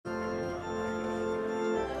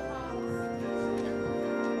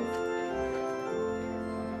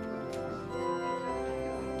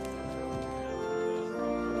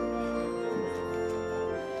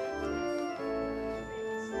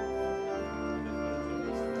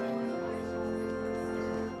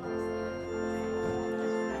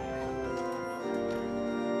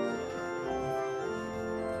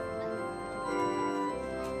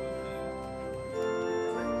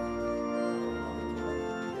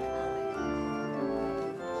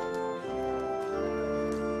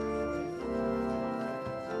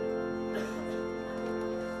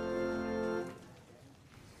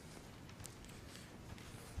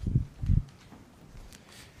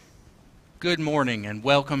Good morning and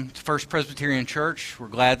welcome to First Presbyterian Church. We're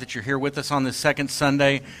glad that you're here with us on this second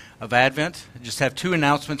Sunday of Advent. I just have two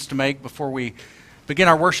announcements to make before we begin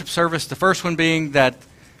our worship service. The first one being that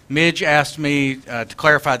Midge asked me to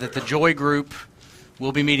clarify that the Joy Group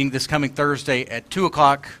will be meeting this coming Thursday at 2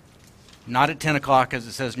 o'clock, not at 10 o'clock as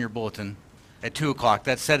it says in your bulletin, at 2 o'clock.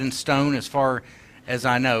 That's set in stone as far as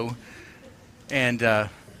I know. And the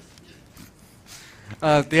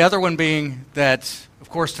other one being that, of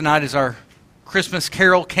course, tonight is our Christmas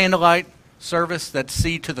Carol Candlelight service. That's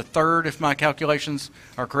C to the third, if my calculations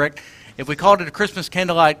are correct. If we called it a Christmas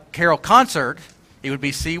Candlelight Carol Concert, it would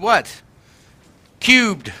be C what?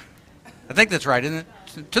 Cubed. I think that's right, isn't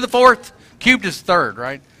it? To the fourth. Cubed is third,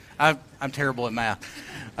 right? I'm terrible at math.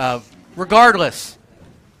 Regardless,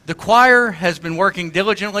 the choir has been working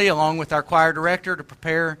diligently along with our choir director to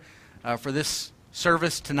prepare for this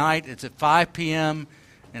service tonight. It's at 5 p.m.,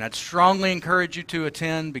 and I'd strongly encourage you to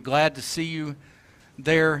attend. Be glad to see you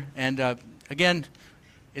there. And again,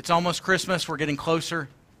 it's almost Christmas. We're getting closer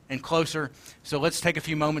and closer. So let's take a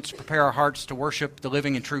few moments to prepare our hearts to worship the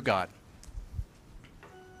living and true God.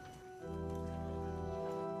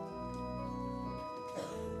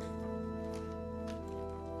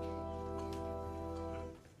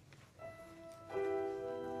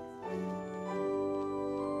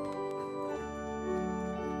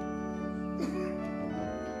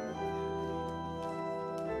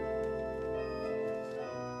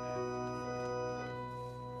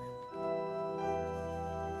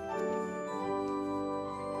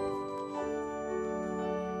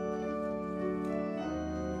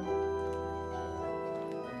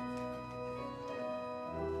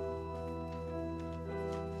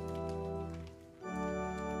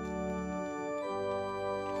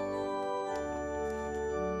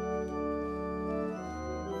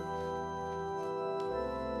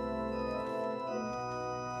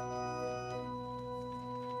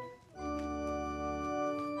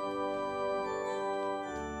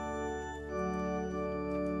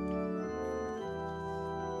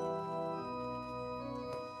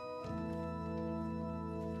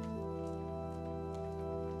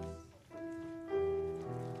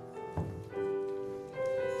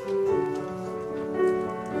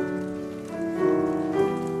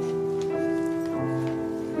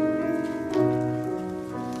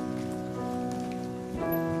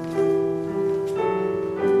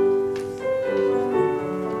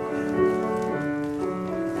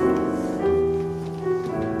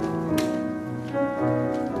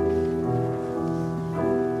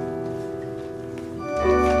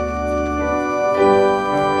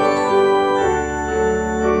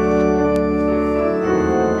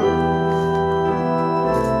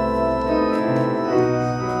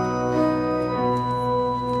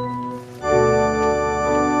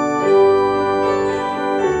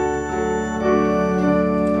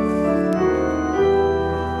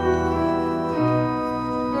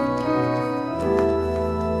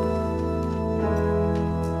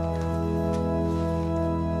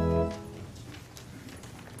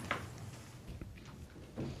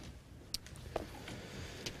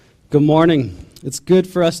 Good morning. It's good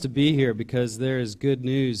for us to be here because there is good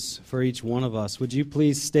news for each one of us. Would you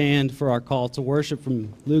please stand for our call to worship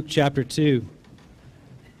from Luke chapter 2?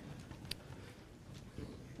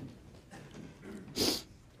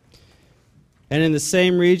 And in the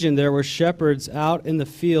same region there were shepherds out in the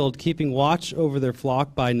field keeping watch over their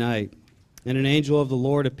flock by night. And an angel of the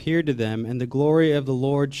Lord appeared to them, and the glory of the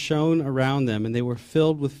Lord shone around them, and they were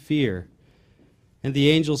filled with fear. And the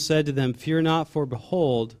angel said to them, "Fear not, for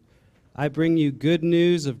behold, I bring you good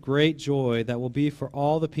news of great joy that will be for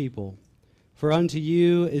all the people. For unto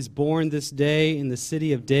you is born this day in the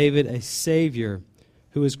city of David a Savior,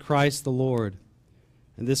 who is Christ the Lord.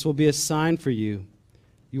 And this will be a sign for you.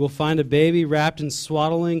 You will find a baby wrapped in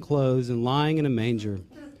swaddling clothes and lying in a manger."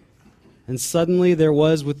 And suddenly there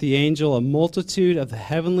was with the angel a multitude of the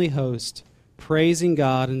heavenly host, praising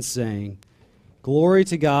God and saying, "Glory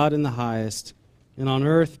to God in the highest, and on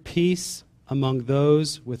earth peace among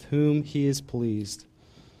those with whom he is pleased."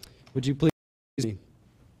 Would you please me?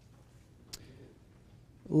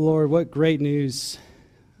 Lord, what great news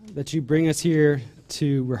that you bring us here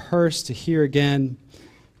to rehearse, to hear again,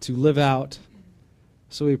 to live out.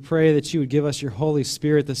 So we pray that you would give us your Holy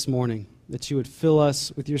Spirit this morning, that you would fill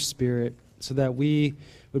us with your Spirit so that we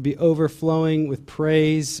would be overflowing with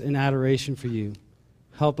praise and adoration for you.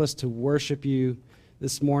 Help us to worship you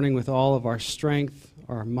this morning with all of our strength,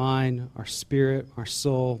 our mind, our spirit, our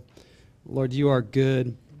soul. Lord, you are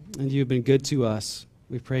good, and you have been good to us.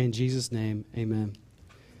 We pray in Jesus' name, amen.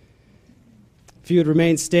 If you would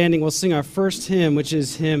remain standing, we'll sing our first hymn, which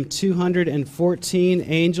is hymn 214,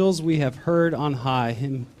 Angels We Have Heard on High.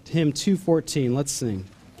 Hymn 214. Let's sing.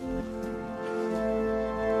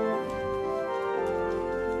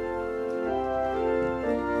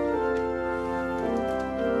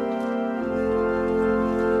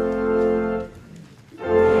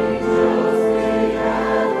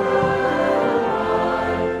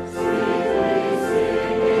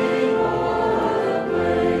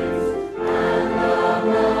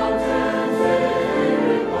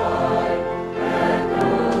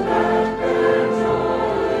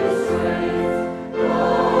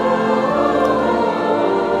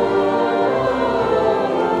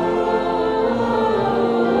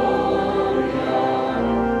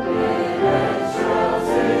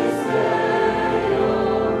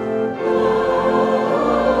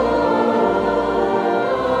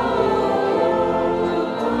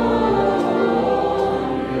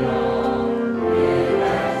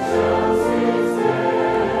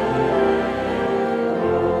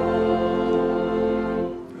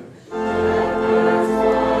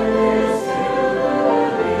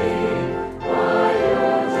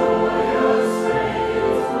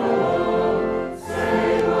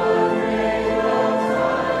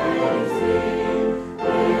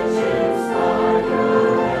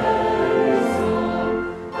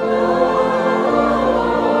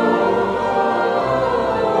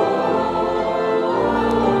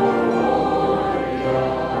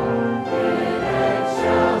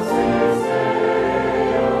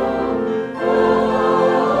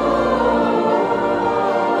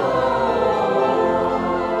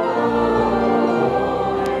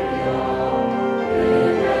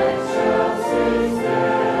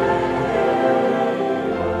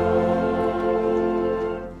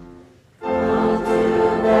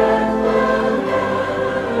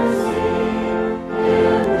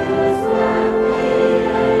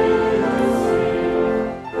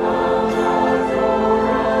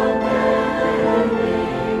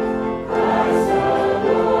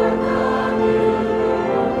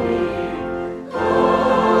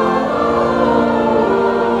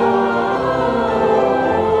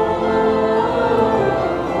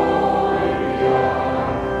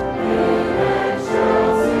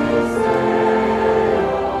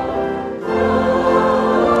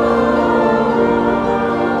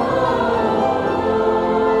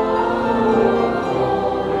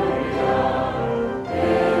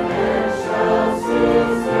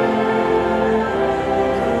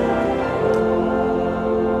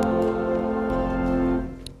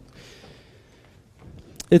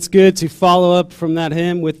 It's good to follow up from that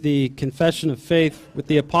hymn with the Confession of Faith with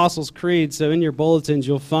the Apostles' Creed. So in your bulletins,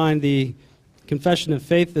 you'll find the Confession of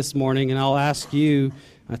Faith this morning, and I'll ask you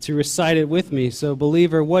to recite it with me. So,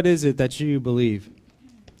 believer, what is it that you believe?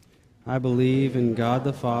 I believe in God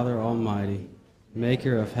the Father Almighty,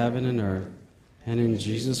 maker of heaven and earth, and in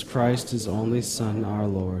Jesus Christ, his only Son, our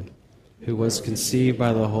Lord, who was conceived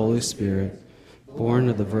by the Holy Spirit, born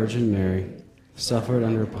of the Virgin Mary, suffered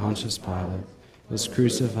under Pontius Pilate, was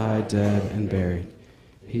crucified, dead, and buried.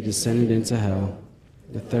 He descended into hell.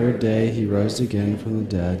 The third day he rose again from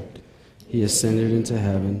the dead. He ascended into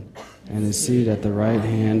heaven, and is seated at the right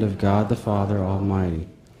hand of God the Father Almighty.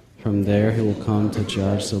 From there he will come to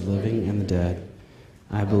judge the living and the dead.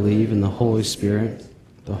 I believe in the Holy Spirit,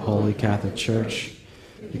 the Holy Catholic Church,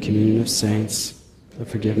 the communion of saints, the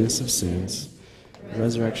forgiveness of sins, the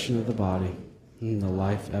resurrection of the body, and the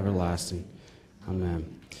life everlasting.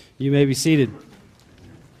 Amen. You may be seated.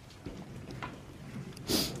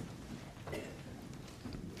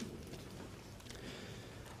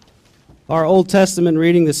 Our Old Testament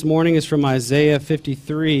reading this morning is from Isaiah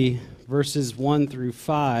 53, verses 1 through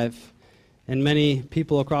 5. And many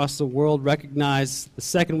people across the world recognize the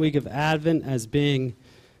second week of Advent as being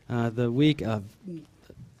the week of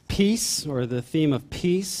peace, or the theme of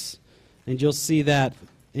peace. And you'll see that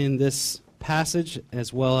in this passage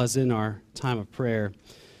as well as in our time of prayer.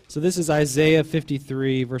 So this is Isaiah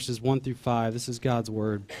 53, verses 1 through 5. This is God's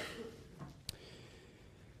word.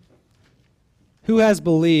 Who has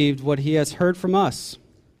believed what he has heard from us?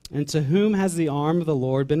 And to whom has the arm of the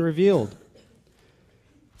Lord been revealed?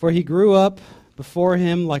 For he grew up before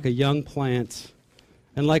him like a young plant,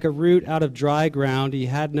 and like a root out of dry ground. He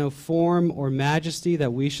had no form or majesty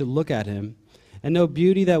that we should look at him, and no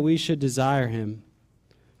beauty that we should desire him.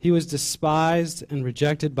 He was despised and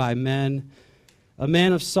rejected by men, a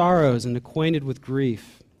man of sorrows and acquainted with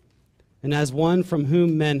grief. And as one from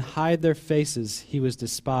whom men hide their faces, he was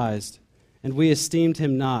despised, and we esteemed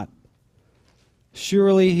him not.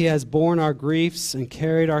 Surely he has borne our griefs and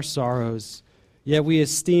carried our sorrows, yet we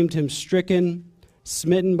esteemed him stricken,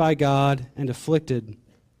 smitten by God, and afflicted.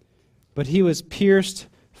 But he was pierced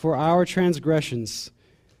for our transgressions.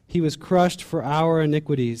 He was crushed for our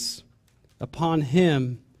iniquities. Upon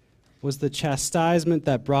him was the chastisement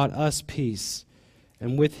that brought us peace,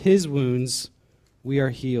 and with his wounds we are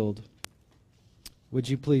healed. Would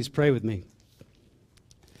you please pray with me?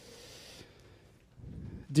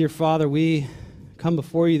 Dear Father, we come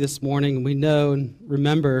before you this morning, and we know and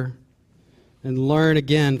remember and learn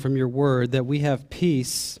again from your word that we have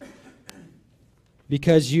peace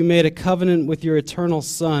because you made a covenant with your eternal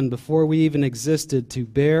Son before we even existed to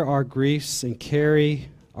bear our griefs and carry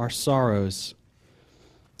our sorrows.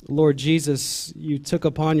 Lord Jesus, you took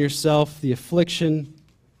upon yourself the affliction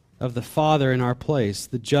of the Father in our place.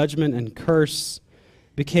 The judgment and curse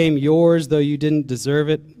became yours, though you didn't deserve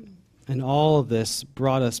it, and all of this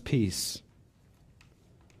brought us peace.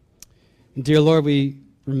 Dear Lord, we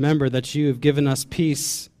remember that you have given us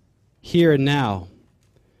peace here and now,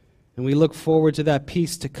 and we look forward to that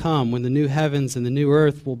peace to come when the new heavens and the new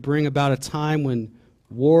earth will bring about a time when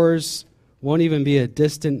wars won't even be a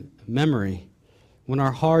distant memory, when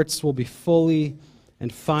our hearts will be fully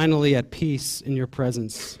and finally at peace in your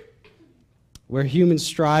presence, where human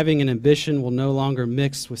striving and ambition will no longer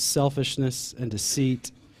mix with selfishness and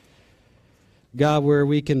deceit. God, where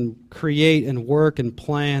we can create and work and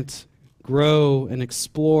plant, grow and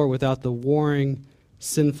explore without the warring,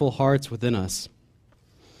 sinful hearts within us.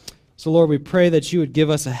 So, Lord, we pray that you would give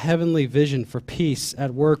us a heavenly vision for peace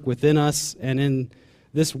at work within us and in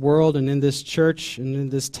this world and in this church and in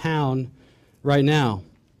this town right now.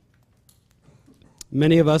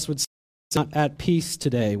 Many of us would say not at peace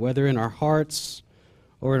today, whether in our hearts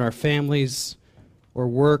or in our families or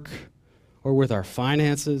work or with our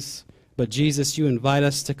finances. But Jesus, you invite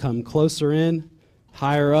us to come closer in,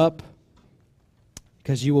 higher up,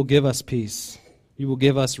 because you will give us peace. You will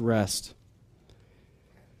give us rest.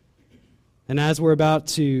 And as we're about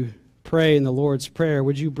to pray in the Lord's Prayer,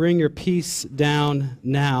 would you bring your peace down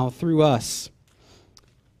now through us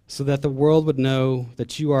so that the world would know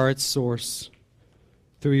that you are its source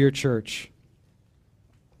through your church.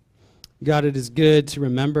 God, it is good to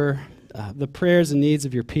remember the prayers and needs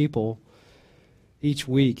of your people each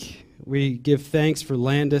week. We give thanks for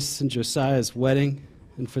Landis and Josiah's wedding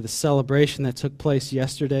and for the celebration that took place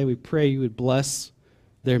yesterday. We pray you would bless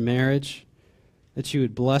their marriage, that you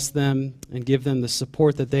would bless them and give them the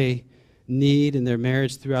support that they need in their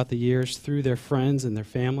marriage throughout the years through their friends and their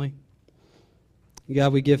family.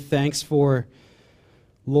 God, we give thanks for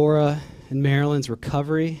Laura and Marilyn's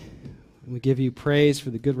recovery. And we give you praise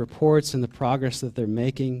for the good reports and the progress that they're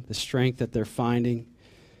making, the strength that they're finding.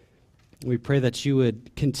 We pray that you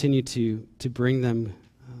would continue to bring them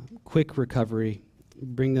quick recovery,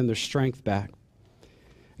 bring them their strength back.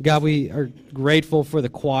 God, we are grateful for the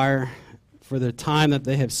choir, for the time that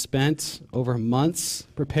they have spent over months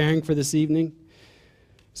preparing for this evening.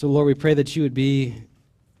 So, Lord, we pray that you would be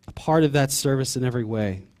a part of that service in every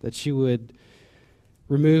way, that you would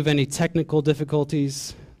remove any technical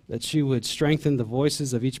difficulties, that you would strengthen the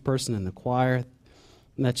voices of each person in the choir,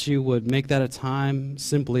 and that you would make that a time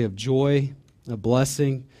simply of joy, a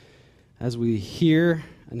blessing, as we hear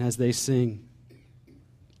and as they sing.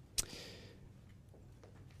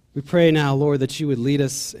 We pray now, Lord, that you would lead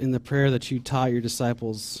us in the prayer that you taught your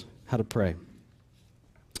disciples how to pray.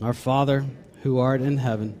 Our Father, who art in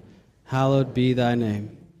heaven, hallowed be thy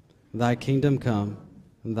name. Thy kingdom come,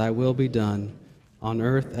 and thy will be done, on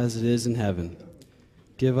earth as it is in heaven.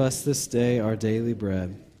 Give us this day our daily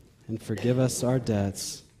bread, and forgive us our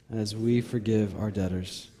debts as we forgive our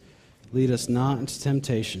debtors. Lead us not into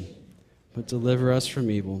temptation, but deliver us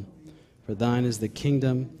from evil. For thine is the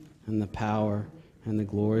kingdom, and the power, and the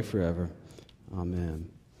glory forever. Amen.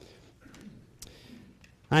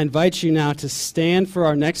 I invite you now to stand for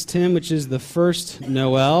our next hymn, which is the first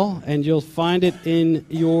Noel, and you'll find it in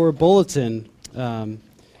your bulletin,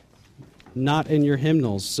 not in your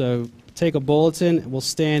hymnals. So take a bulletin, we'll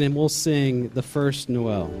stand and we'll sing the first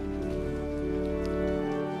Noel.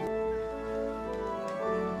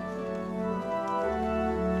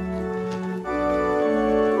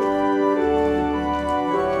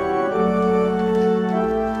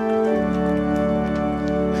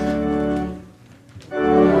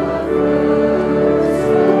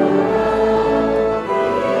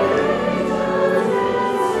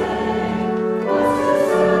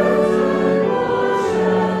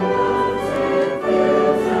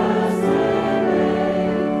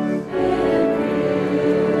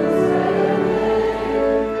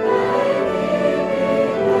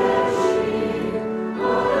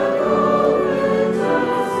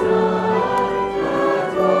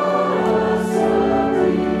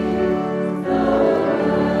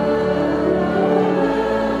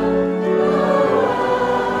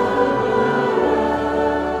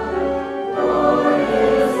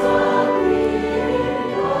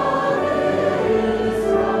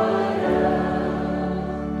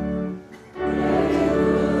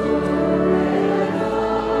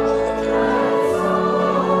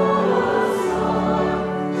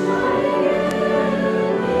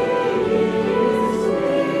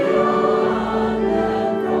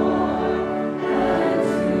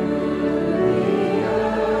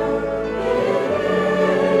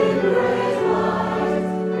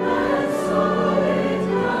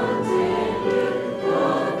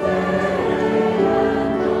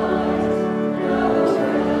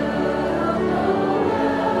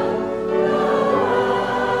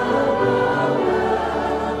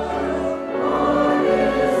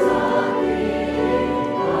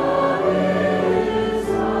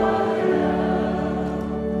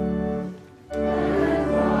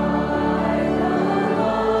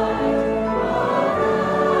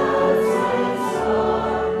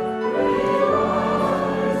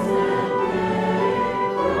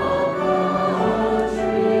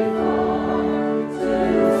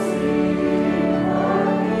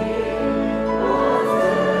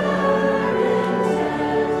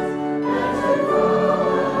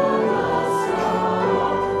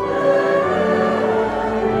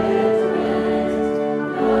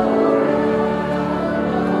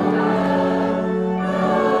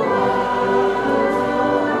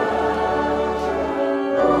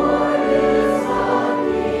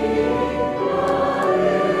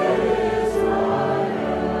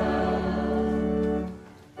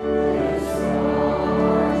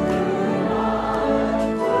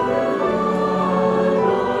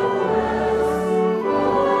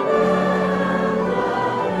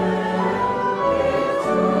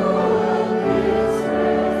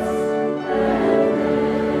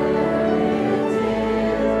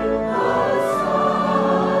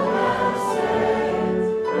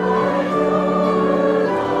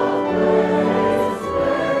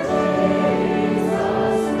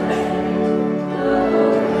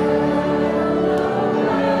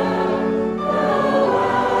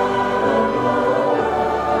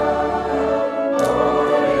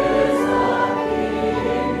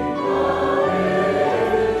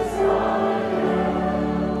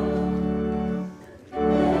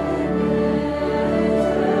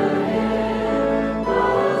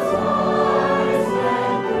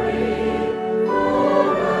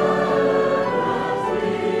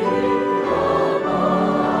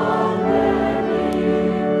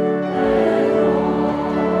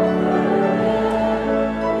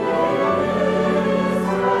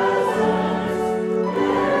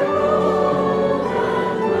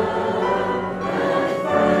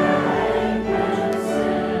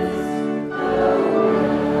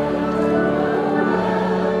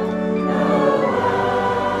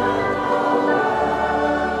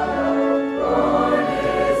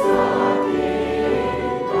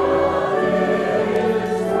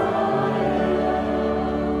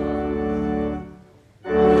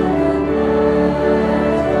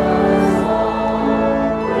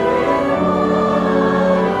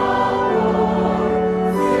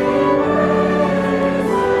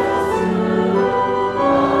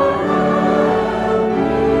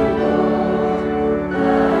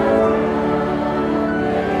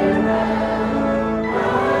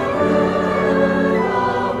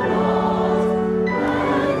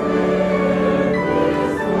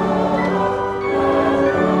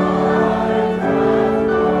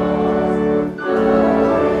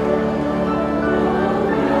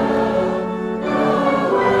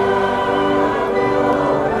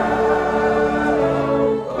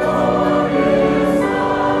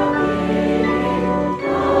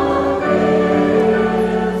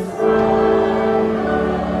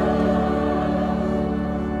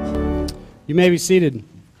 You may be seated.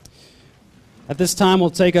 At this time, we'll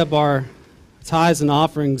take up our tithes and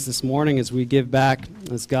offerings this morning as we give back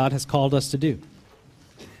as God has called us to do.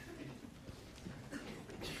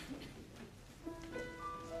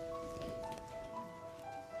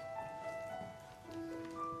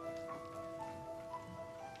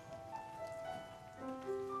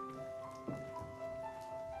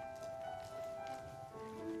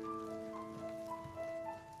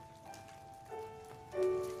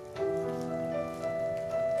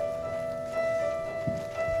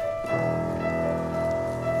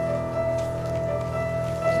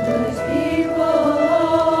 People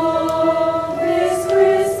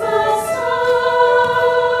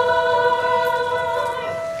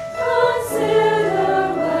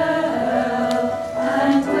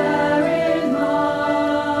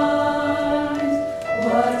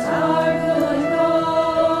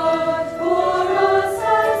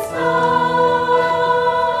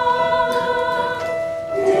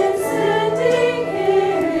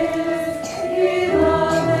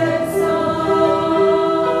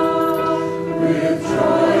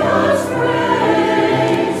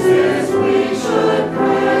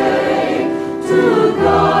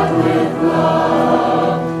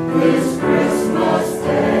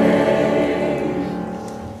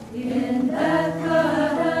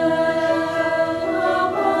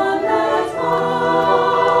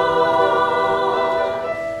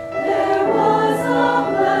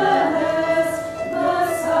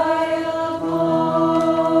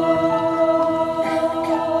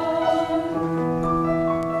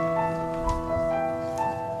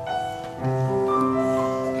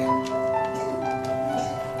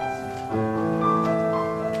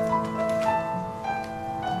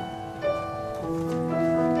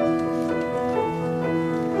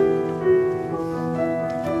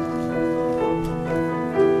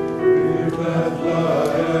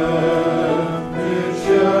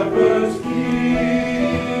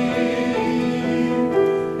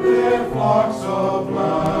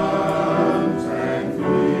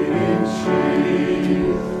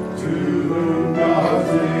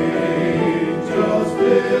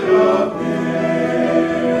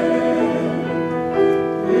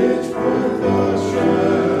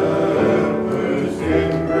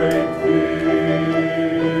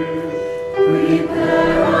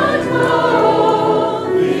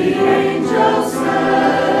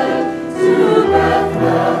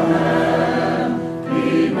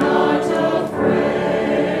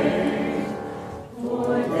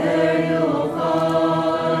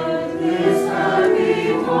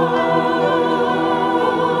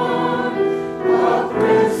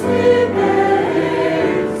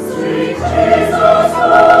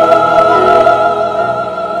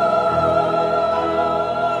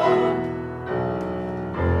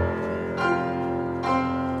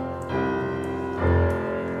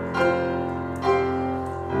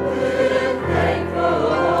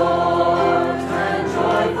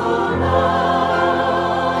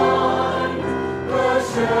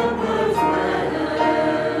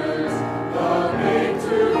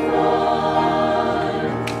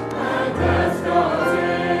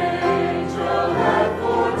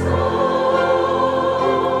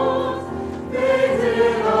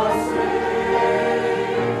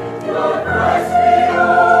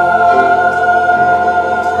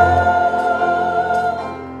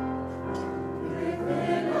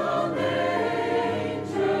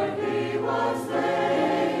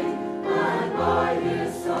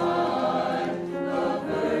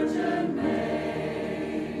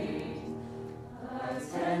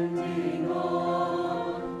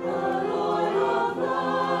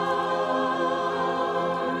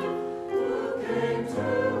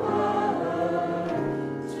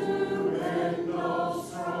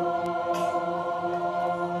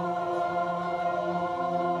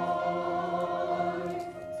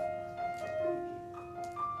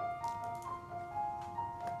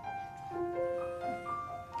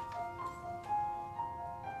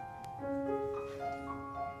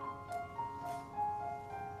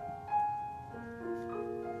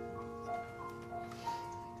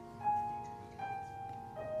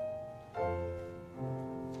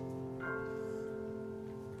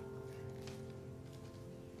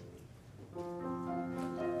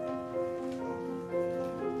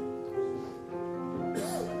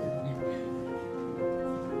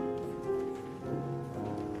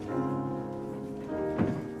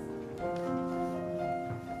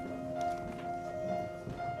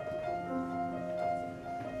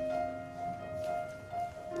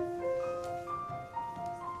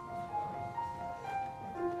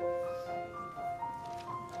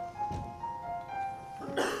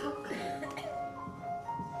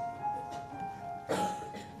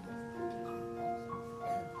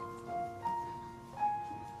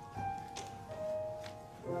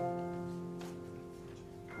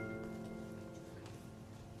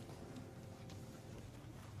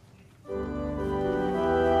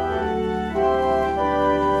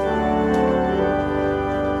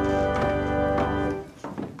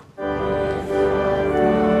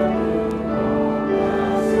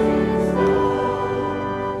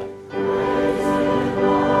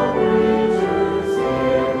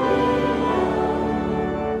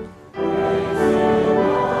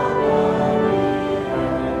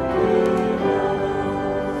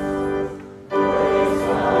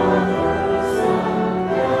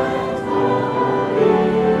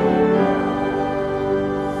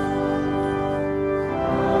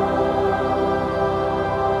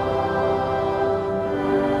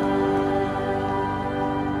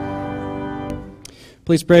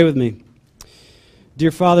Please pray with me.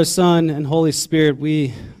 Dear Father, Son, and Holy Spirit,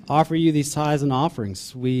 we offer you these tithes and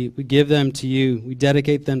offerings. We give them to you. We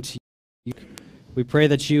dedicate them to you. We pray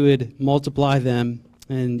that you would multiply them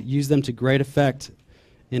and use them to great effect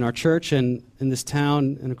in our church and in this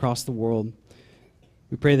town and across the world.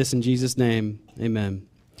 We pray this in Jesus' name. Amen.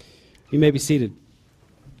 You may be seated.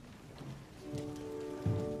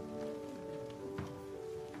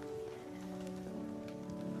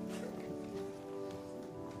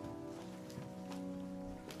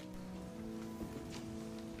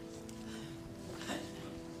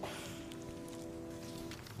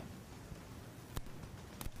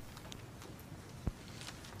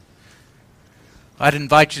 I'd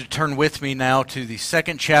invite you to turn with me now to the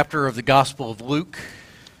second chapter of the Gospel of Luke.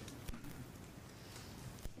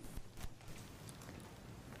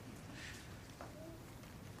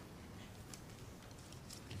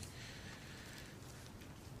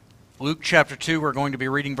 Luke chapter 2, we're going to be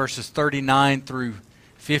reading verses 39 through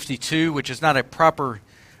 52, which is not a proper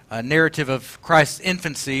narrative of Christ's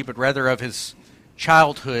infancy, but rather of his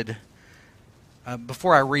childhood.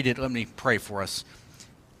 Before I read it, let me pray for us.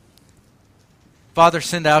 Father,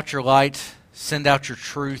 send out your light, send out your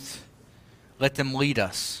truth, let them lead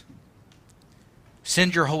us.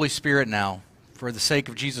 Send your Holy Spirit now, for the sake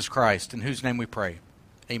of Jesus Christ, in whose name we pray.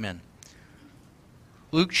 Amen.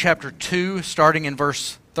 Luke chapter 2, starting in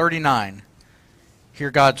verse 39.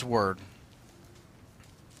 Hear God's word.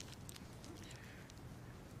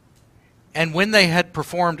 And when they had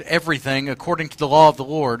performed everything according to the law of the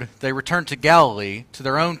Lord, they returned to Galilee, to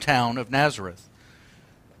their own town of Nazareth.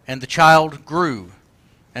 And the child grew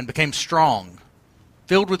and became strong,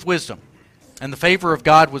 filled with wisdom, and the favor of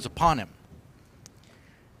God was upon him.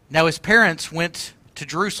 Now his parents went to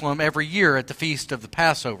Jerusalem every year at the feast of the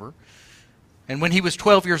Passover. And when he was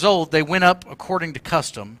 12 years old, they went up according to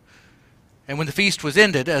custom. And when the feast was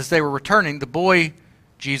ended, as they were returning, the boy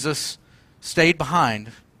Jesus stayed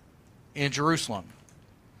behind in Jerusalem.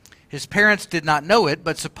 His parents did not know it,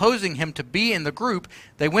 but supposing him to be in the group,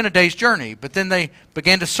 they went a day's journey. But then they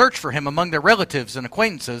began to search for him among their relatives and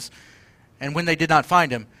acquaintances. And when they did not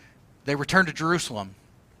find him, they returned to Jerusalem,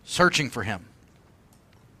 searching for him.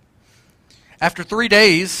 After 3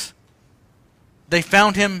 days, they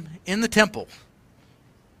found him in the temple,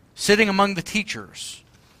 sitting among the teachers,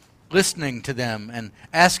 listening to them and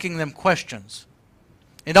asking them questions.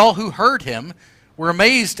 And all who heard him were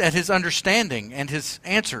amazed at his understanding and his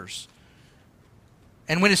answers.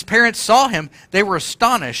 And when his parents saw him, they were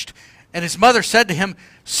astonished. And his mother said to him,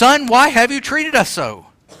 "Son, why have you treated us so?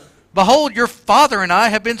 Behold, your father and I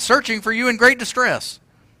have been searching for you in great distress."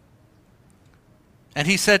 And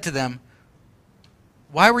he said to them,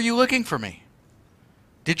 "Why were you looking for me?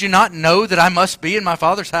 Did you not know that I must be in my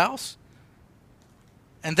Father's house?"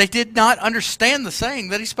 And they did not understand the saying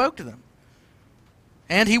that he spoke to them.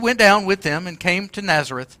 And he went down with them and came to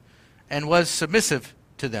Nazareth and was submissive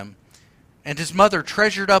to them. And his mother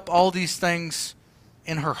treasured up all these things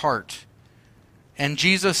in her heart. And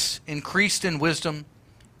Jesus increased in wisdom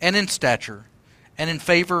and in stature and in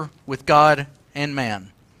favor with God and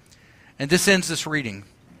man. And this ends this reading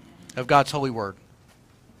of God's holy word.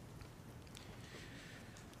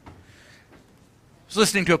 I was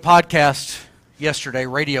listening to a podcast yesterday,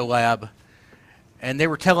 Radio Lab, and they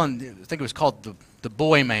were telling, I think it was called The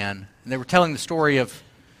Boy Man, and they were telling the story of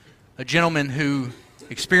a gentleman who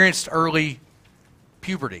experienced early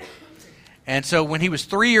puberty. And so when he was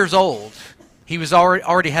 3 years old, he was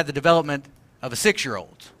already had the development of a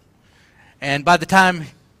 6-year-old. And by the time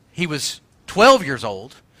he was 12 years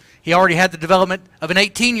old, he already had the development of an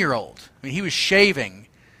 18-year-old. I mean, he was shaving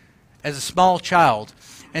as a small child.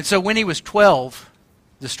 And so when he was 12,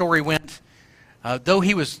 the story went, though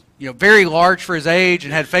he was very large for his age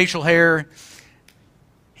and had facial hair,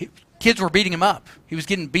 kids were beating him up. He was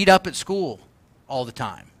getting beat up at school all the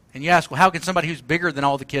time. And you ask, well, how can somebody who's bigger than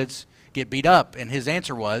all the kids get beat up? And his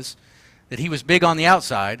answer was that he was big on the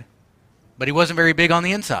outside, but he wasn't very big on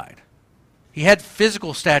the inside. He had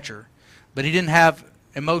physical stature, but he didn't have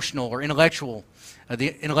emotional or intellectual,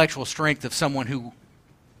 the intellectual strength of someone who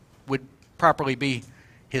would properly be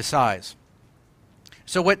his size.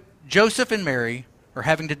 So what Joseph and Mary are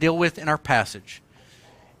having to deal with in our passage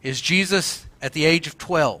is Jesus at the age of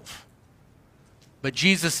 12. But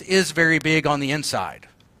Jesus is very big on the inside.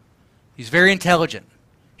 He's very intelligent.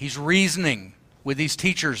 He's reasoning with these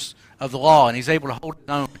teachers of the law, and he's able to hold his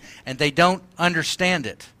own, and they don't understand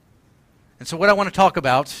it. And so what I want to talk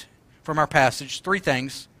about from our passage, 3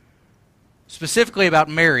 things, specifically about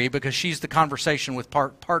Mary, because she's the conversation with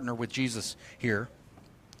partner with Jesus here.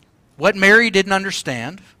 What Mary didn't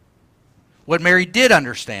understand, what Mary did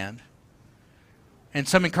understand, and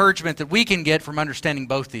some encouragement that we can get from understanding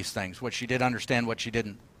both these things, what she did understand, what she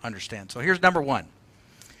didn't understand. So here's number one,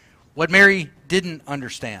 what Mary didn't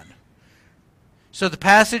understand. So the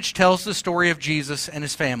passage tells the story of Jesus and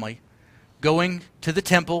his family going to the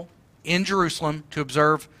temple in Jerusalem to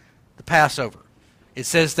observe the Passover. It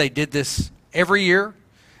says they did this every year.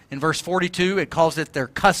 In verse 42, it calls it their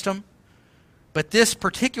custom. But this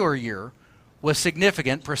particular year was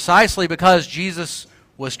significant precisely because Jesus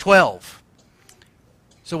was 12.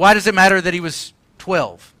 So why does it matter that he was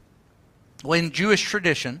 12? Well, in Jewish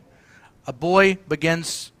tradition, a boy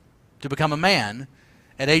begins to become a man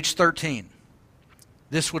at age 13.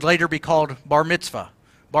 This would later be called bar mitzvah.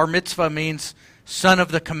 Bar mitzvah means son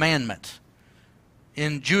of the commandment.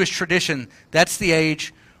 In Jewish tradition, that's the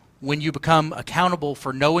age when you become accountable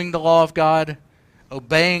for knowing the law of God,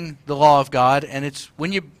 obeying the law of God, and it's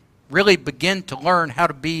when you really begin to learn how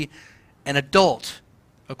to be an adult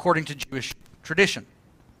according to Jewish tradition.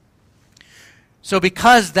 So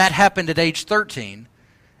because that happened at age 13,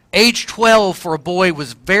 age 12 for a boy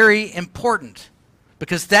was very important,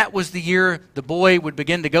 because that was the year the boy would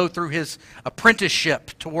begin to go through his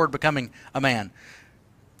apprenticeship toward becoming a man.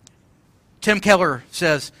 Tim Keller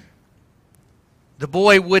says, the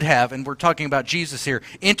boy would have, and we're talking about Jesus here,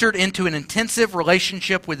 entered into an intensive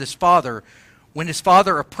relationship with his father when his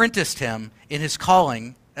father apprenticed him in his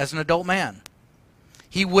calling as an adult man.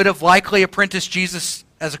 He would have likely apprenticed Jesus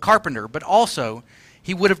as a carpenter, but also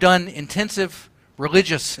he would have done intensive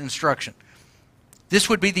religious instruction. This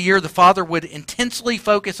would be the year the father would intensely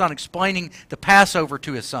focus on explaining the Passover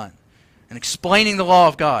to his son and explaining the law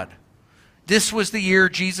of God. This was the year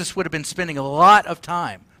Jesus would have been spending a lot of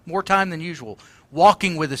time, more time than usual,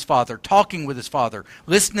 walking with his father, talking with his father,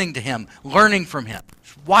 listening to him, learning from him,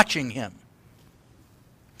 watching him.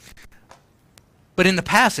 But in the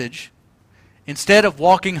passage, instead of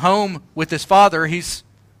walking home with his father, he's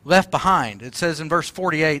left behind. It says in verse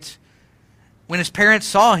 48, when his parents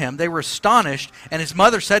saw him, they were astonished, and his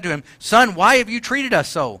mother said to him, "Son, why have you treated us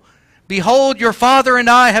so? Behold, your father and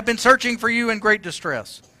I have been searching for you in great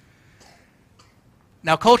distress."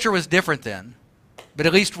 Now, culture was different then, but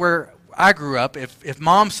at least where I grew up, if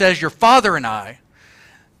mom says, "your father and I,"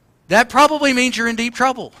 that probably means you're in deep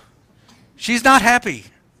trouble. She's not happy.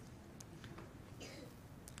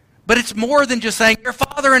 But it's more than just saying, "your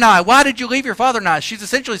father and I." Why did you leave your father and I? She's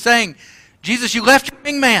essentially saying, Jesus, you left your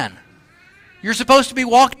wingman. You're supposed to be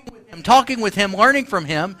walking with him, talking with him, learning from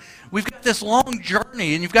him. We've got this long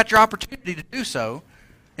journey, and you've got your opportunity to do so.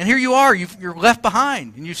 And here you are. You're left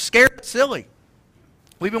behind, and you're scared silly.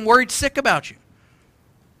 We've been worried sick about you.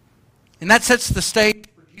 And that sets the stage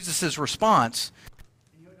for Jesus' response.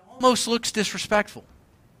 It almost looks disrespectful.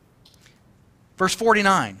 Verse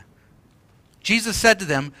 49, Jesus said to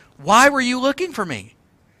them, "Why were you looking for me?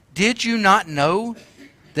 Did you not know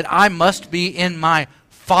that I must be in my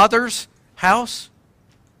Father's house?"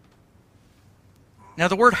 Now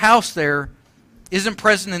the word house there isn't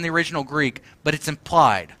present in the original Greek, but it's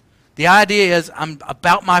implied. The idea is I'm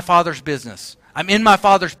about my Father's business. I'm in my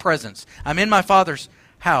Father's presence. I'm in my Father's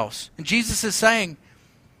house. And Jesus is saying,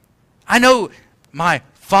 I know my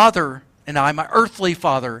father and I, my earthly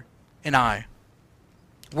father and I,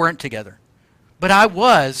 weren't together. But I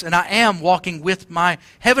was and I am walking with my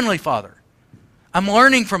heavenly Father. I'm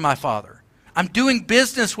learning from my Father. I'm doing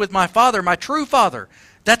business with my Father, my true Father.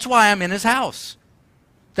 That's why I'm in his house.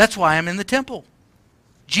 That's why I'm in the temple.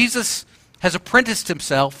 Jesus has apprenticed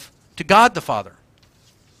himself to God the Father.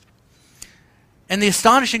 And the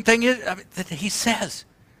astonishing thing is that he says,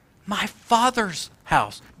 my Father's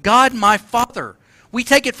house. God, my Father. We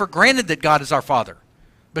take it for granted that God is our Father,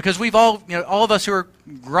 because we've all of us who are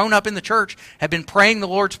grown up in the church have been praying the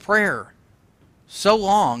Lord's Prayer so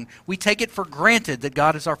long, we take it for granted that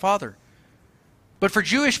God is our Father. But for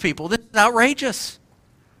Jewish people, this is outrageous.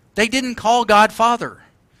 They didn't call God Father.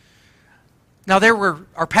 Now, there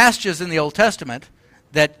are passages in the Old Testament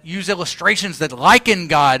that use illustrations that liken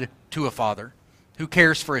God to a father who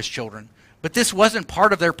cares for his children. But this wasn't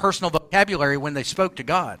part of their personal vocabulary when they spoke to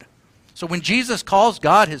God. So when Jesus calls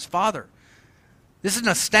God his Father, this is an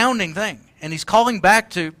astounding thing. And he's calling back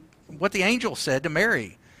to what the angel said to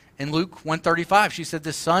Mary in Luke 1:35. She said,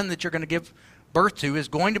 "This son that you're going to give birth to is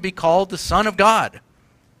going to be called the Son of God."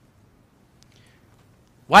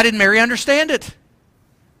 Why didn't Mary understand it?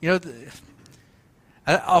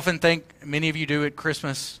 I often think, many of you do at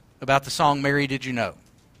Christmas, about the song, "Mary, Did You Know?"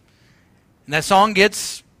 And that song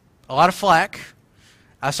gets a lot of flack.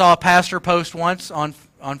 I saw a pastor post once on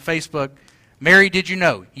Facebook, "Mary, did you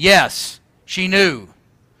know?" Yes, she knew.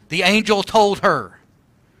 The angel told her.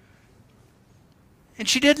 And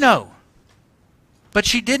she did know. But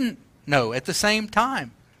she didn't know at the same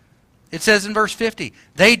time. It says in verse 50,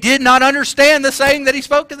 they did not understand the saying that he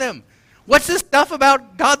spoke to them. What's this stuff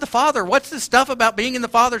about God the Father? What's this stuff about being in the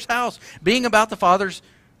Father's house, being about the Father's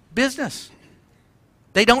business?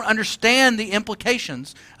 They don't understand the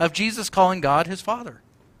implications of Jesus calling God his Father.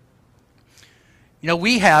 You know,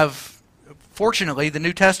 we have, fortunately, the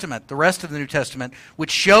New Testament, the rest of the New Testament,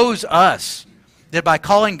 which shows us that by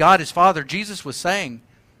calling God his Father, Jesus was saying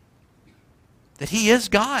that he is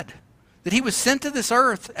God, that he was sent to this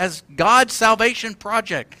earth as God's salvation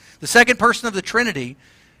project, the second person of the Trinity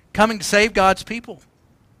coming to save God's people.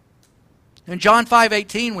 In John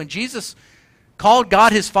 5:18, when Jesus called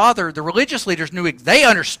God his Father, the religious leaders they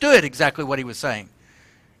understood exactly what he was saying.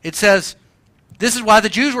 It says, this is why the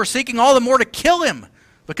Jews were seeking all the more to kill him,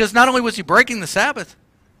 because not only was he breaking the Sabbath,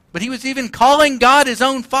 but he was even calling God his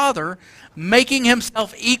own Father, making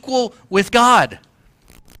himself equal with God.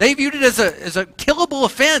 They viewed it as a killable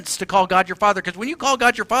offense to call God your Father, because when you call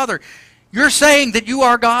God your Father, you're saying that you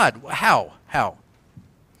are God. How? How?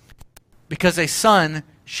 Because a son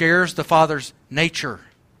shares the Father's nature.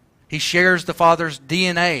 He shares the Father's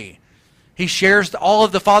DNA. He shares all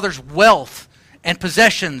of the Father's wealth and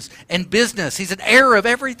possessions and business. He's an heir of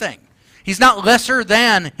everything. He's not lesser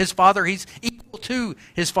than his Father. He's equal to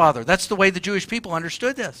his Father. That's the way the Jewish people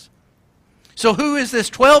understood this. So who is this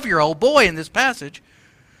 12-year-old boy in this passage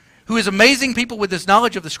who is amazing people with this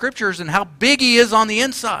knowledge of the Scriptures and how big he is on the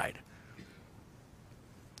inside?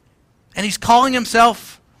 And he's calling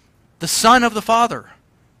himself the Son of the Father.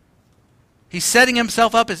 He's setting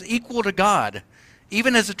himself up as equal to God,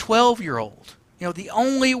 even as a 12-year-old. You know, the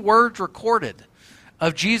only words recorded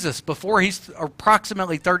of Jesus before he's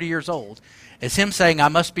approximately 30 years old is him saying, I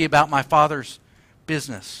must be about my Father's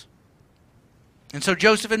business. And so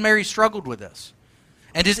Joseph and Mary struggled with this.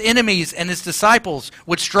 And his enemies and his disciples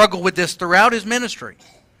would struggle with this throughout his ministry.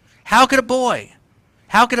 How could a boy,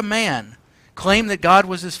 how could a man claim that God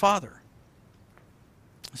was his Father?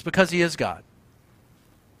 It's because he is God.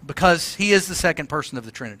 Because he is the second person of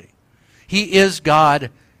the Trinity. He is God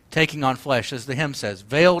taking on flesh, as the hymn says,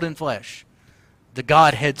 veiled in flesh, the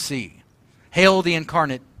Godhead see. Hail the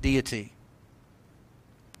incarnate deity.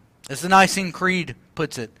 As the Nicene Creed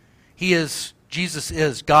puts it, Jesus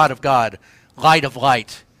is God of God, light of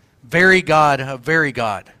light, very God of very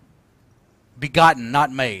God, begotten,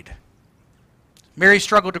 not made. Mary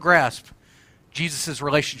struggled to grasp Jesus'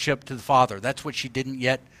 relationship to the Father. That's what she didn't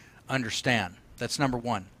yet understand. That's number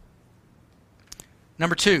one.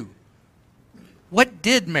 Number two, what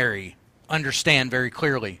did Mary understand very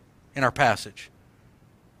clearly in our passage?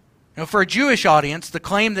 You know, for a Jewish audience, the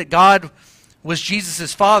claim that God was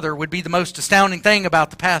Jesus' Father would be the most astounding thing about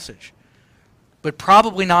the passage, but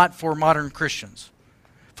probably not for modern Christians.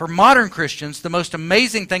 For modern Christians, the most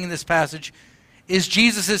amazing thing in this passage is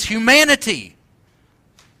Jesus' humanity.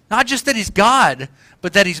 Not just that he's God,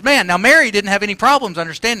 but that he's man. Now, Mary didn't have any problems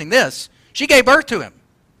understanding this. She gave birth to him.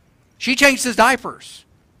 She changed his diapers.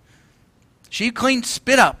 She cleaned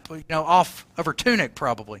spit up, off of her tunic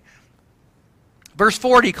probably. Verse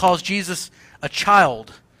 40 calls Jesus a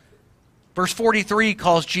child. Verse 43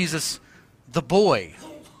 calls Jesus the boy.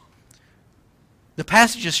 The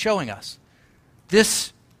passage is showing us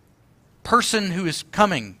this person who is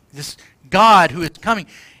coming, this God who is coming,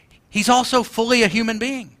 he's also fully a human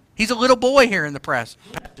being. He's a little boy here in the passage.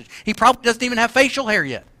 He probably doesn't even have facial hair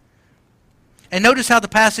yet. And notice how the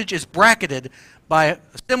passage is bracketed by a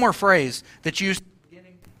similar phrase that's used at the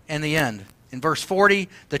beginning and the end. In verse 40,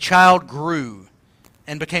 the child grew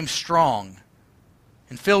and became strong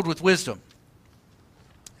and filled with wisdom.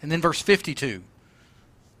 And then verse 52,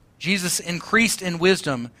 Jesus increased in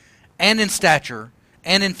wisdom and in stature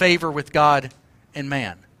and in favor with God and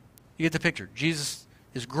man. You get the picture. Jesus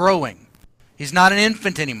is growing. He's not an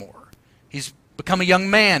infant anymore. He's become a young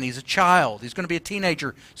man. He's a child. He's going to be a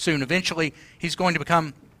teenager soon. Eventually, he's going to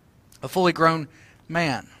become a fully grown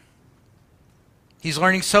man. He's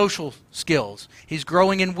learning social skills. He's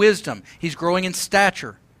growing in wisdom. He's growing in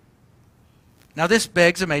stature. Now, this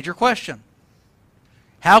begs a major question.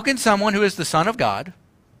 How can someone who is the Son of God,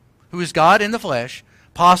 who is God in the flesh,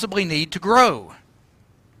 possibly need to grow?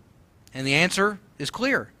 And the answer is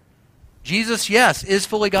clear. Jesus, yes, is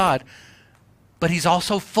fully God, but he's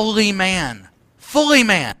also fully man. Fully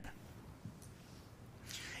man.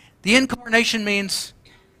 The incarnation means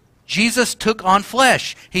Jesus took on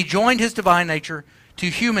flesh. He joined his divine nature to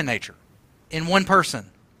human nature in one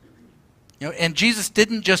person. And Jesus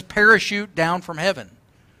didn't just parachute down from heaven,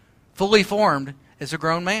 fully formed as a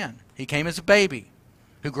grown man. He came as a baby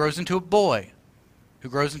who grows into a boy, who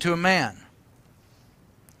grows into a man.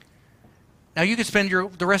 Now you could spend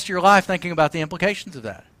the rest of your life thinking about the implications of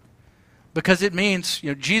that. because it means,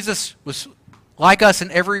 Jesus was like us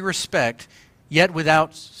in every respect, yet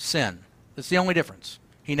without sin. That's the only difference.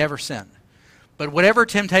 He never sinned. But whatever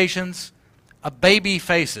temptations a baby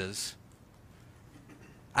faces,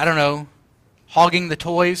 I don't know, hogging the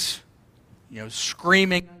toys,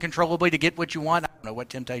 screaming uncontrollably to get what you want. I don't know what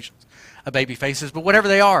temptations a baby faces, but whatever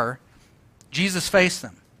they are, Jesus faced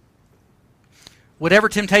them. Whatever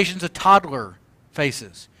temptations a toddler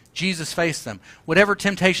faces, Jesus faced them. Whatever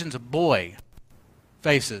temptations a boy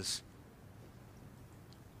faces,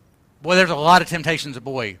 boy, there's a lot of temptations a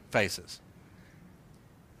boy faces.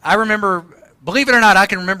 I remember, believe it or not, I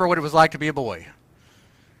can remember what it was like to be a boy.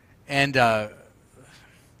 And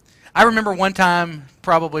I remember one time,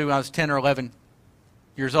 probably when I was 10 or 11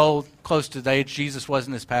 years old, close to the age Jesus was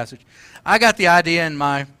in this passage, I got the idea in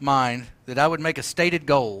my mind that I would make a stated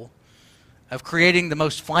goal of creating the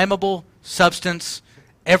most flammable substance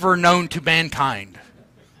ever known to mankind.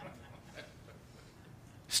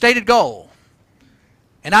 Stated goal.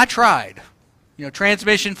 And I tried.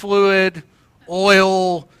 Transmission fluid,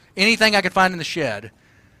 oil, anything I could find in the shed.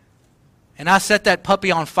 And I set that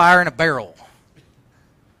puppy on fire in a barrel.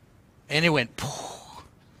 And it went poof.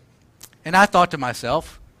 And I thought to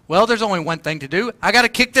myself, well, there's only one thing to do. I got to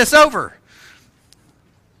kick this over.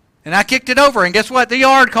 And I kicked it over, and guess what? The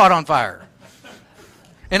yard caught on fire.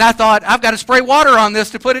 And I thought, I've got to spray water on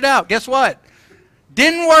this to put it out. Guess what?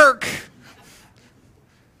 Didn't work.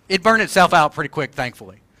 It burned itself out pretty quick,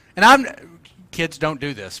 thankfully. And kids don't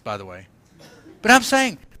do this, by the way. But I'm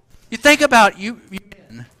saying, you think about you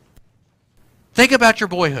men. Think about your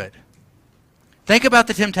boyhood. Think about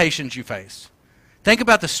the temptations you faced. Think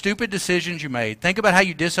about the stupid decisions you made. Think about how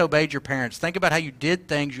you disobeyed your parents. Think about how you did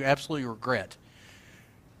things you absolutely regret.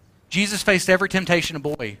 Jesus faced every temptation a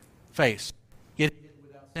boy faced, yet he did it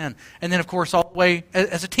without sin. And then, of course, all the way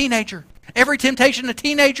as a teenager, every temptation a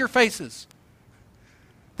teenager faces.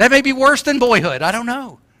 That may be worse than boyhood. I don't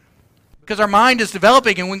know. Because our mind is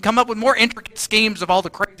developing and we can come up with more intricate schemes of all the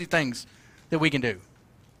crazy things that we can do.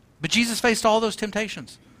 But Jesus faced all those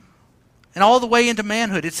temptations. And all the way into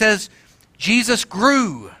manhood. It says, Jesus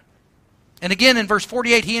grew. And again, in verse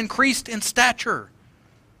 48, he increased in stature.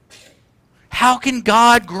 How can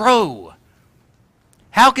God grow?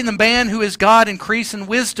 How can the man who is God increase in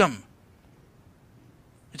wisdom?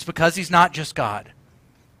 It's because he's not just God.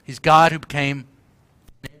 He's God who became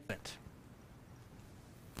an infant.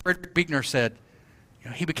 Frederick Buechner said,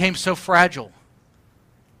 he became so fragile.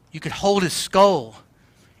 You could hold his skull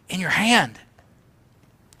in your hand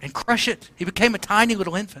and crush it. He became a tiny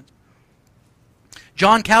little infant.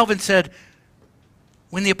 John Calvin said,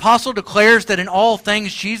 when the apostle declares that in all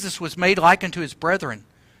things Jesus was made like unto his brethren,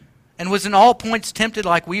 and was in all points tempted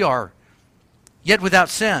like we are, yet without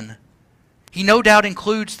sin, he no doubt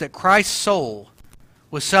includes that Christ's soul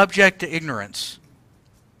was subject to ignorance.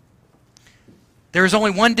 There is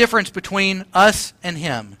only one difference between us and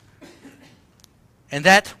him, and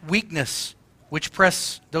that weakness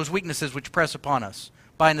those weaknesses which press upon us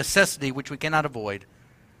by necessity which we cannot avoid,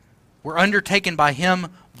 were undertaken by him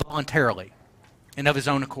voluntarily and of his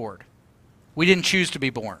own accord. We didn't choose to be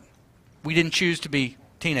born. We didn't choose to be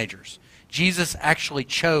teenagers. Jesus actually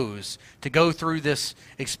chose to go through this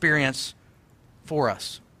experience for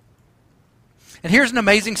us. And here's an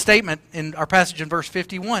amazing statement in our passage in verse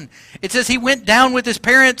 51. It says he went down with his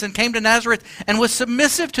parents and came to Nazareth and was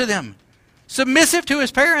submissive to them. Submissive to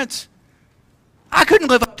his parents. I couldn't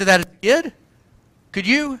live up to that as a kid. Could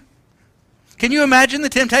you? Can you imagine the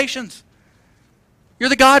temptations? You're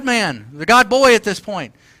the God man, the God boy at this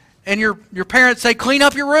point. And your parents say, clean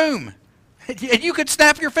up your room. And you could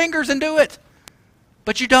snap your fingers and do it.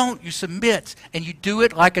 But you don't. You submit. And you do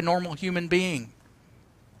it like a normal human being.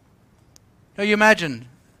 Now you imagine,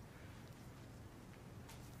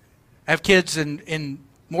 I have kids in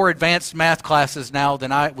more advanced math classes now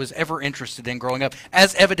than I was ever interested in growing up,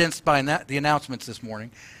 as evidenced by the announcements this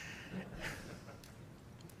morning.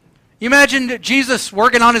 You imagine Jesus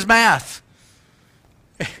working on his math,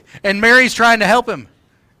 and Mary's trying to help him.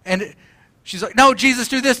 And she's like, no, Jesus,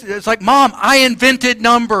 do this. It's like, Mom, I invented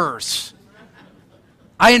numbers.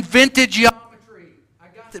 I invented geometry. I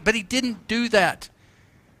got it. But he didn't do that.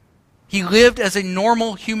 He lived as a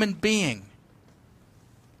normal human being.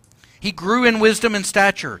 He grew in wisdom and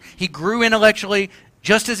stature. He grew intellectually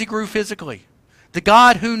just as he grew physically. The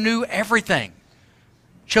God who knew everything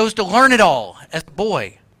chose to learn it all as a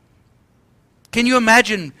boy. Can you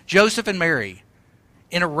imagine Joseph and Mary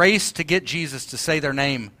in a race to get Jesus to say their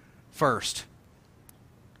name first?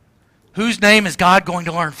 Whose name is God going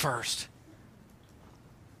to learn first?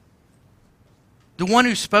 The one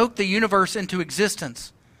who spoke the universe into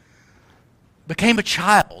existence became a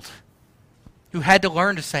child who had to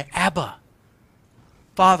learn to say, Abba,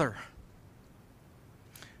 Father.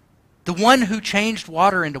 The one who changed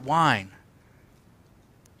water into wine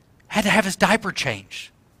had to have his diaper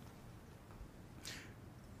changed.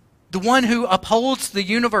 The one who upholds the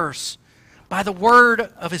universe by the word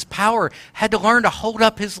of his power had to learn to hold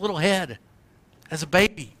up his little head as a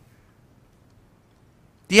baby.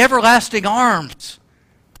 The everlasting arms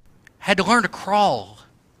had to learn to crawl.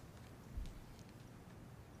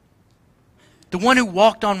 The one who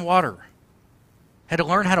walked on water had to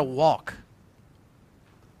learn how to walk.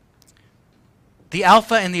 The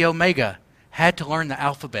Alpha and the Omega had to learn the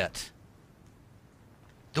alphabet.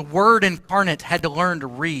 The Word incarnate had to learn to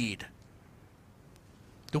read.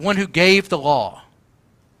 The one who gave the law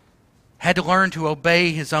had to learn to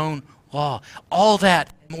obey his own law. All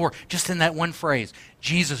that and more, just in that one phrase,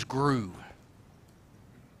 Jesus grew.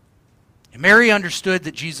 And Mary understood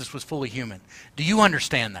that Jesus was fully human. Do you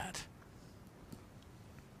understand that?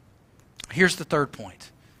 Here's the third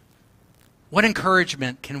point. What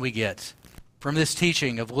encouragement can we get from this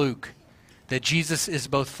teaching of Luke that Jesus is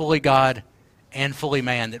both fully God and fully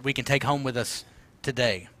man that we can take home with us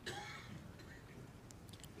today?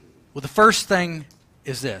 Well, the first thing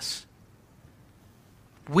is this.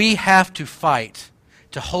 We have to fight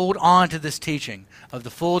to hold on to this teaching of the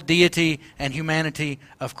full deity and humanity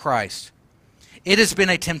of Christ. It has been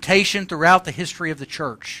a temptation throughout the history of the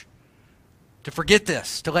church to forget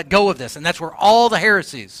this, to let go of this. And that's where all the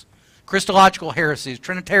heresies, Christological heresies,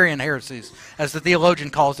 Trinitarian heresies, as the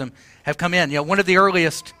theologian calls them, have come in. You know, one of the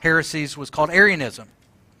earliest heresies was called Arianism.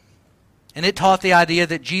 And it taught the idea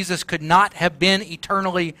that Jesus could not have been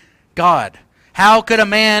eternally God. How could a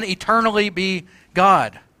man eternally be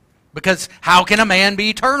God? Because how can a man be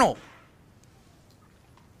eternal?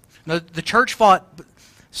 Now, the church fought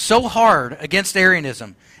so hard against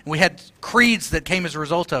Arianism, and we had creeds that came as a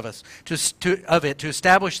result of it to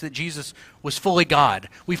establish that Jesus was fully God.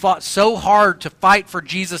 We fought so hard to fight for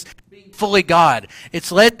Jesus being fully God.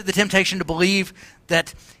 It's led to the temptation to believe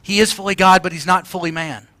that he is fully God, but he's not fully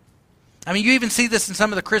man. I mean, you even see this in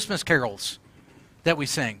some of the Christmas carols that we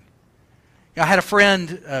sing. I had a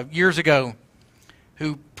friend years ago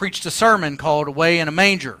who preached a sermon called Away in a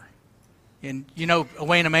Manger. And you know,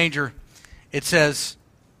 Away in a Manger, it says,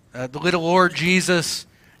 the little Lord Jesus,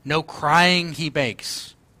 no crying he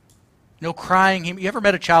makes. No crying. You ever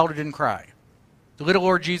met a child who didn't cry? The little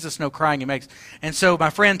Lord Jesus, no crying he makes. And so my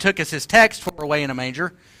friend took as his text for Away in a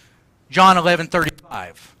Manger, John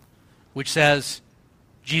 11:35, which says,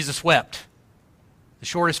 Jesus wept. The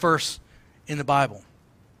shortest verse in the Bible.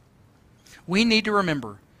 We need to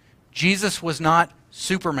remember, Jesus was not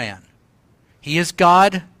Superman. He is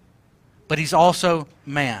God, but he's also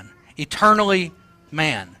man. Eternally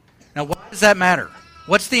man. Now, why does that matter?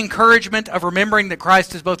 What's the encouragement of remembering that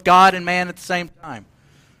Christ is both God and man at the same time?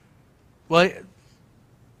 Well,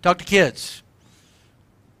 talk to kids.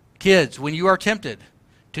 Kids, when you are tempted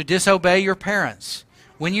to disobey your parents,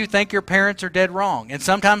 when you think your parents are dead wrong, and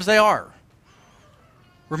sometimes they are,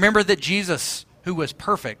 remember that Jesus, who was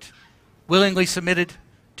perfect, willingly submitted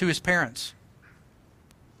to his parents.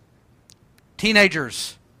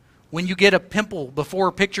 Teenagers, when you get a pimple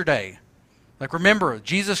before picture day, like remember,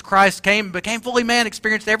 Jesus Christ came, became fully man,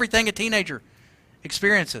 experienced everything a teenager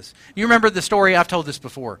experiences. You remember the story, I've told this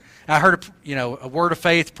before. I heard a Word of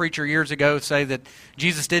Faith preacher years ago say that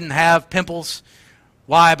Jesus didn't have pimples.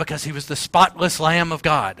 Why? Because he was the spotless Lamb of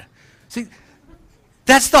God. See,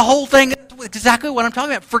 that's the whole thing. That's exactly what I'm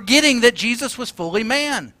talking about. Forgetting that Jesus was fully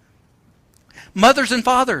man. Mothers and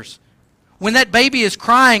fathers, when that baby is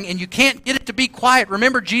crying and you can't get it to be quiet,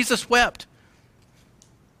 remember Jesus wept.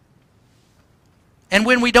 And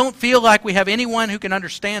when we don't feel like we have anyone who can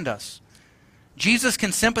understand us, Jesus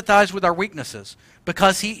can sympathize with our weaknesses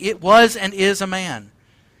because it was and is a man.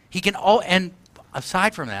 He can and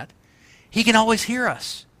aside from that, he can always hear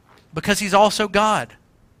us because he's also God.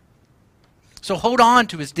 So hold on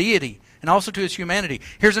to his deity and also to his humanity.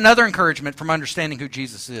 Here's another encouragement from understanding who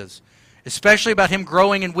Jesus is, especially about him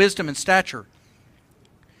growing in wisdom and stature.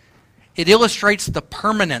 It illustrates the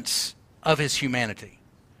permanence of his humanity.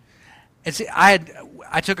 I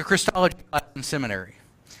took a Christology class in seminary,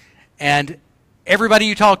 and everybody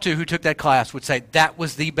you talk to who took that class would say that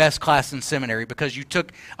was the best class in seminary because you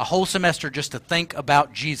took a whole semester just to think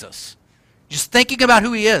about Jesus. Just thinking about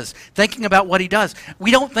who he is, thinking about what he does.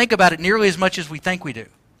 We don't think about it nearly as much as we think we do.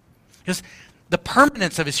 Because the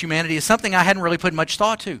permanence of his humanity is something I hadn't really put much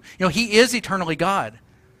thought to. You know, he is eternally God,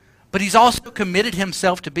 but he's also committed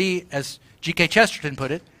himself to be, as G.K. Chesterton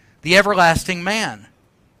put it, the everlasting man.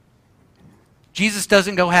 Jesus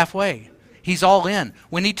doesn't go halfway. He's all in.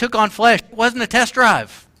 When he took on flesh, it wasn't a test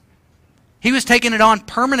drive. He was taking it on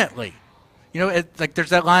permanently. You know, like there's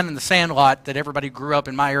that line in The Sandlot that everybody who grew up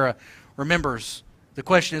in my era remembers. The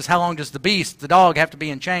question is, how long does the beast, the dog, have to be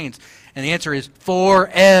in chains? And the answer is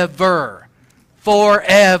forever.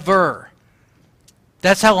 Forever.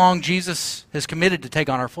 That's how long Jesus has committed to take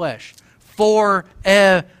on our flesh.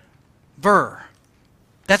 Forever.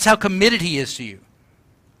 That's how committed he is to you.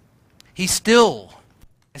 He still,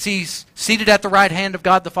 as he's seated at the right hand of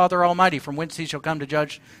God the Father Almighty, from whence he shall come to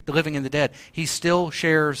judge the living and the dead, he still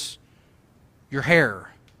shares your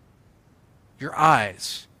hair, your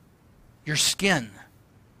eyes, your skin,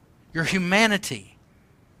 your humanity.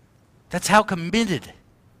 That's how committed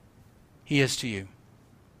he is to you.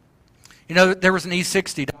 You know, there was an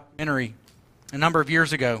E60 documentary a number of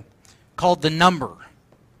years ago called The Number.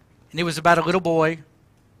 And it was about a little boy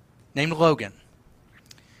named Logan.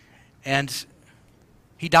 And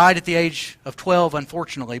he died at the age of 12,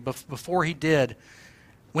 unfortunately. But before he did,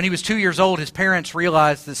 when he was 2 years old, his parents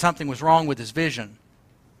realized that something was wrong with his vision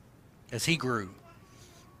as he grew.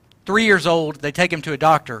 3 years old, they take him to a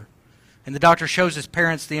doctor, and the doctor shows his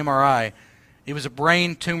parents the MRI. It was a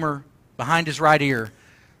brain tumor behind his right ear,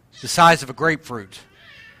 the size of a grapefruit.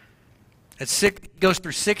 He goes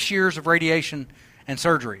through 6 years of radiation and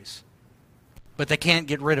surgeries, but they can't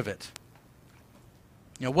get rid of it.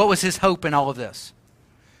 You know, what was his hope in all of this?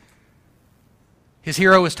 His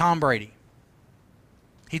hero was Tom Brady.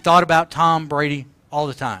 He thought about Tom Brady all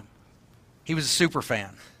the time. He was a super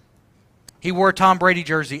fan. He wore a Tom Brady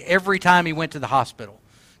jersey every time he went to the hospital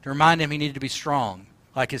to remind him he needed to be strong,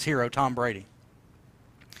 like his hero, Tom Brady.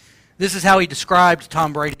 This is how he described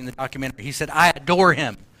Tom Brady in the documentary. He said, "I adore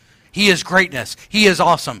him. He is greatness. He is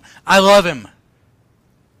awesome. I love him."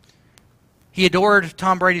 He adored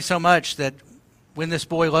Tom Brady so much that when this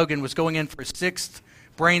boy Logan was going in for his 6th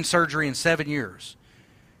brain surgery in 7 years,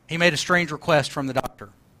 he made a strange request from the doctor.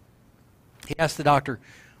 He asked the doctor,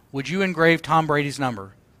 "Would you engrave Tom Brady's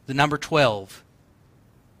number, the number 12,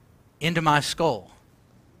 into my skull?"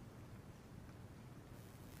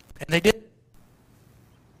 And they did.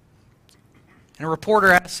 And a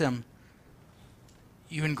reporter asked him,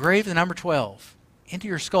 "You engraved the number 12 into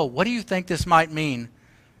your skull. What do you think this might mean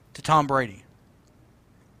to Tom Brady?"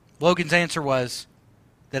 Logan's answer was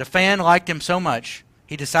that a fan liked him so much,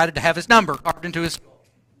 he decided to have his number carved into his skull.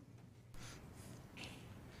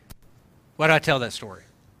 Why do I tell that story?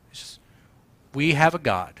 It's just, we have a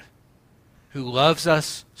God who loves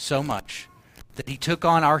us so much that he took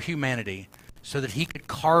on our humanity so that he could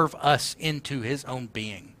carve us into his own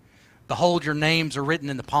being. "Behold, your names are written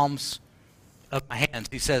in the palms of my hands,"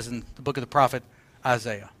 he says in the book of the prophet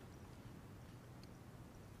Isaiah.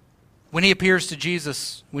 When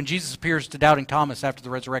Jesus appears to doubting Thomas after the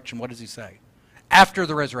resurrection, what does he say? After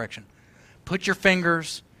the resurrection, "Put your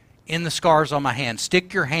fingers in the scars on my hand.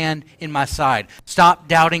 Stick your hand in my side. Stop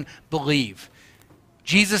doubting, believe."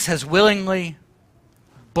 Jesus has willingly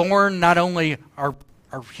borne not only our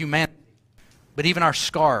humanity, but even our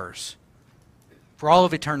scars for all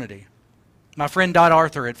of eternity. My friend Dot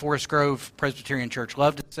Arthur at Forest Grove Presbyterian Church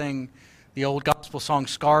loved to sing the old gospel song,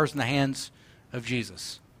 "Scars in the Hands of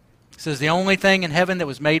Jesus." It says, the only thing in heaven that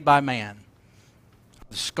was made by man,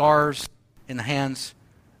 the scars in the hands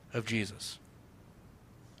of Jesus.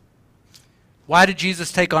 Why did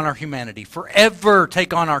Jesus take on our humanity? Forever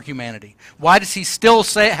take on our humanity. Why does he still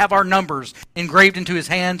have our numbers engraved into his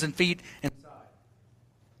hands and feet and side?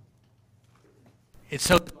 It's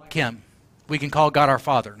so that like him, we can call God our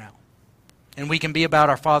Father now. And we can be about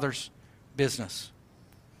our Father's business.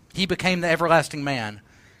 He became the everlasting man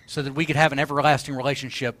so that we could have an everlasting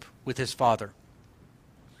relationship with his Father.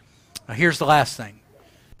 Now here's the last thing.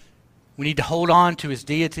 We need to hold on to his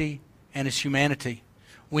deity and his humanity.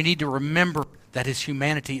 We need to remember that his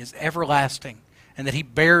humanity is everlasting and that he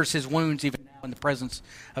bears his wounds even now in the presence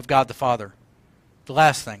of God the Father. The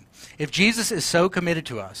last thing. If Jesus is so committed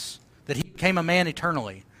to us that he became a man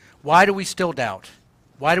eternally, why do we still doubt?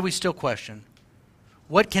 Why do we still question?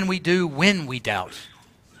 What can we do when we doubt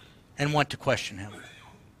and want to question him?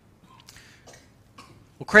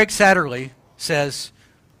 Well, Craig Satterley says,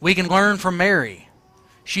 we can learn from Mary.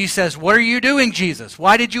 She says, "What are you doing, Jesus?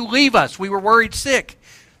 Why did you leave us? We were worried sick."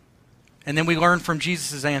 And then we learn from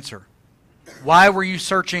Jesus' answer. "Why were you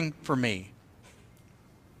searching for me?"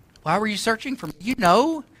 Why were you searching for me? You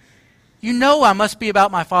know I must be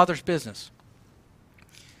about my Father's business.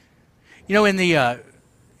 You know, in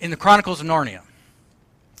the Chronicles of Narnia,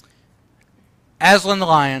 Aslan the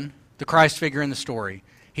lion, the Christ figure in the story,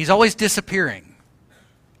 he's always disappearing.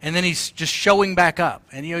 And then he's just showing back up.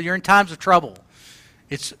 And you know, you're in times of trouble.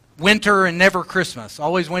 It's winter and never Christmas.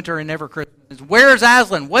 Always winter and never Christmas. Where's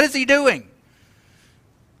Aslan? What is he doing?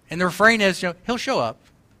 And the refrain is, he'll show up.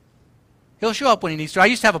 He'll show up when he needs to. I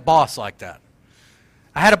used to have a boss like that.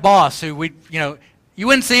 I had a boss who you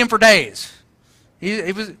wouldn't see him for days.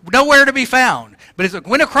 He was nowhere to be found. But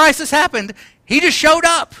when a crisis happened, he just showed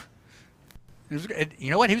up.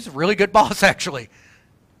 You know what? He was a really good boss, actually.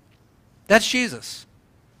 That's Jesus.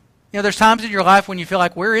 There's times in your life when you feel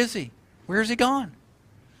like, where is he? Where is he gone?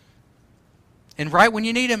 And right when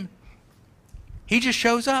you need him, he just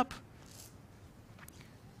shows up.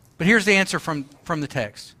 But here's the answer from the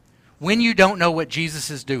text. When you don't know what Jesus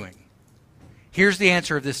is doing, here's the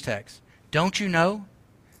answer of this text. Don't you know?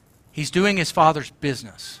 He's doing his Father's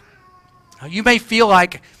business. Now, you may feel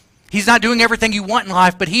like he's not doing everything you want in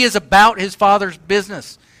life, but he is about his Father's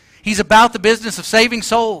business. He's about the business of saving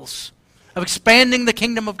souls, of expanding the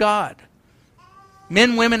kingdom of God.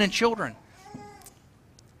 Men, women, and children.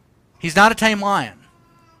 He's not a tame lion.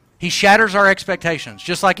 He shatters our expectations,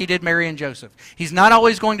 just like he did Mary and Joseph. He's not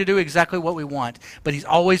always going to do exactly what we want, but he's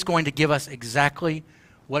always going to give us exactly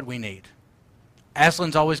what we need.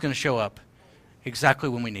 Aslan's always going to show up exactly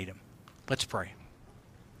when we need him. Let's pray.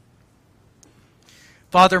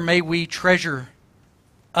 Father, may we treasure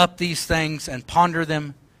up these things and ponder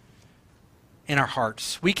them in our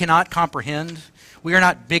hearts. We cannot comprehend. We are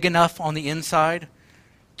not big enough on the inside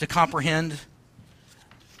to comprehend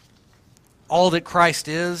all that Christ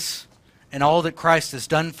is and all that Christ has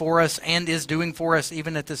done for us and is doing for us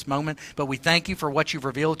even at this moment. But we thank you for what you've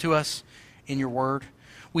revealed to us in your word.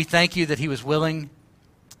 We thank you that he was willing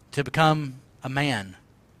to become a man,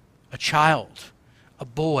 a child, a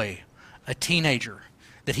boy, a teenager,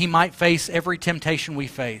 that he might face every temptation we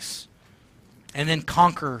face and then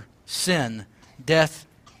conquer sin, death,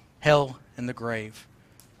 hell, and the grave.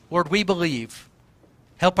 Lord, we believe.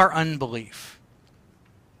 Help our unbelief.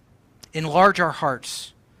 Enlarge our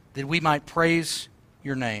hearts that we might praise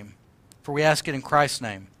your name. For we ask it in Christ's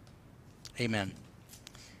name. Amen.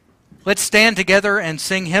 Let's stand together and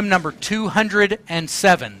sing hymn number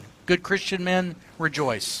 207. Good Christian men,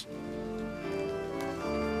 rejoice.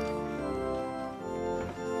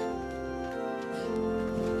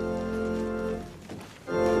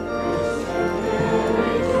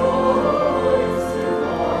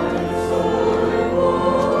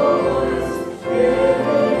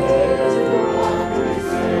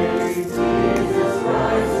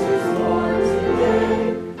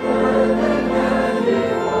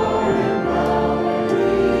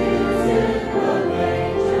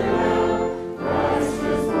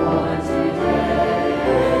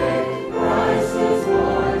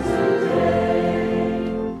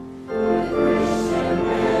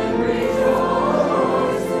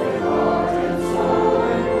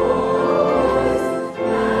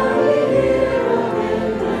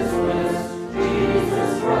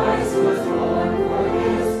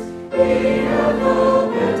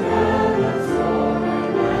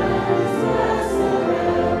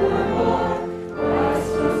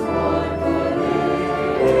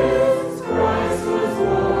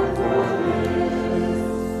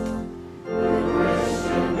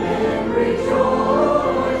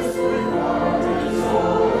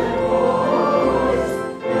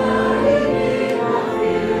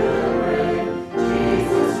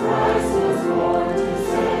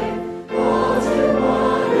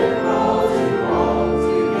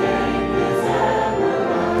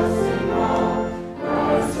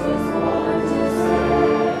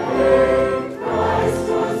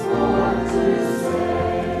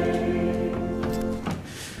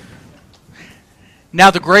 Now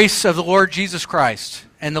the grace of the Lord Jesus Christ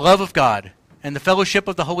and the love of God and the fellowship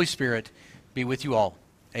of the Holy Spirit be with you all.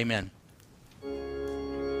 Amen.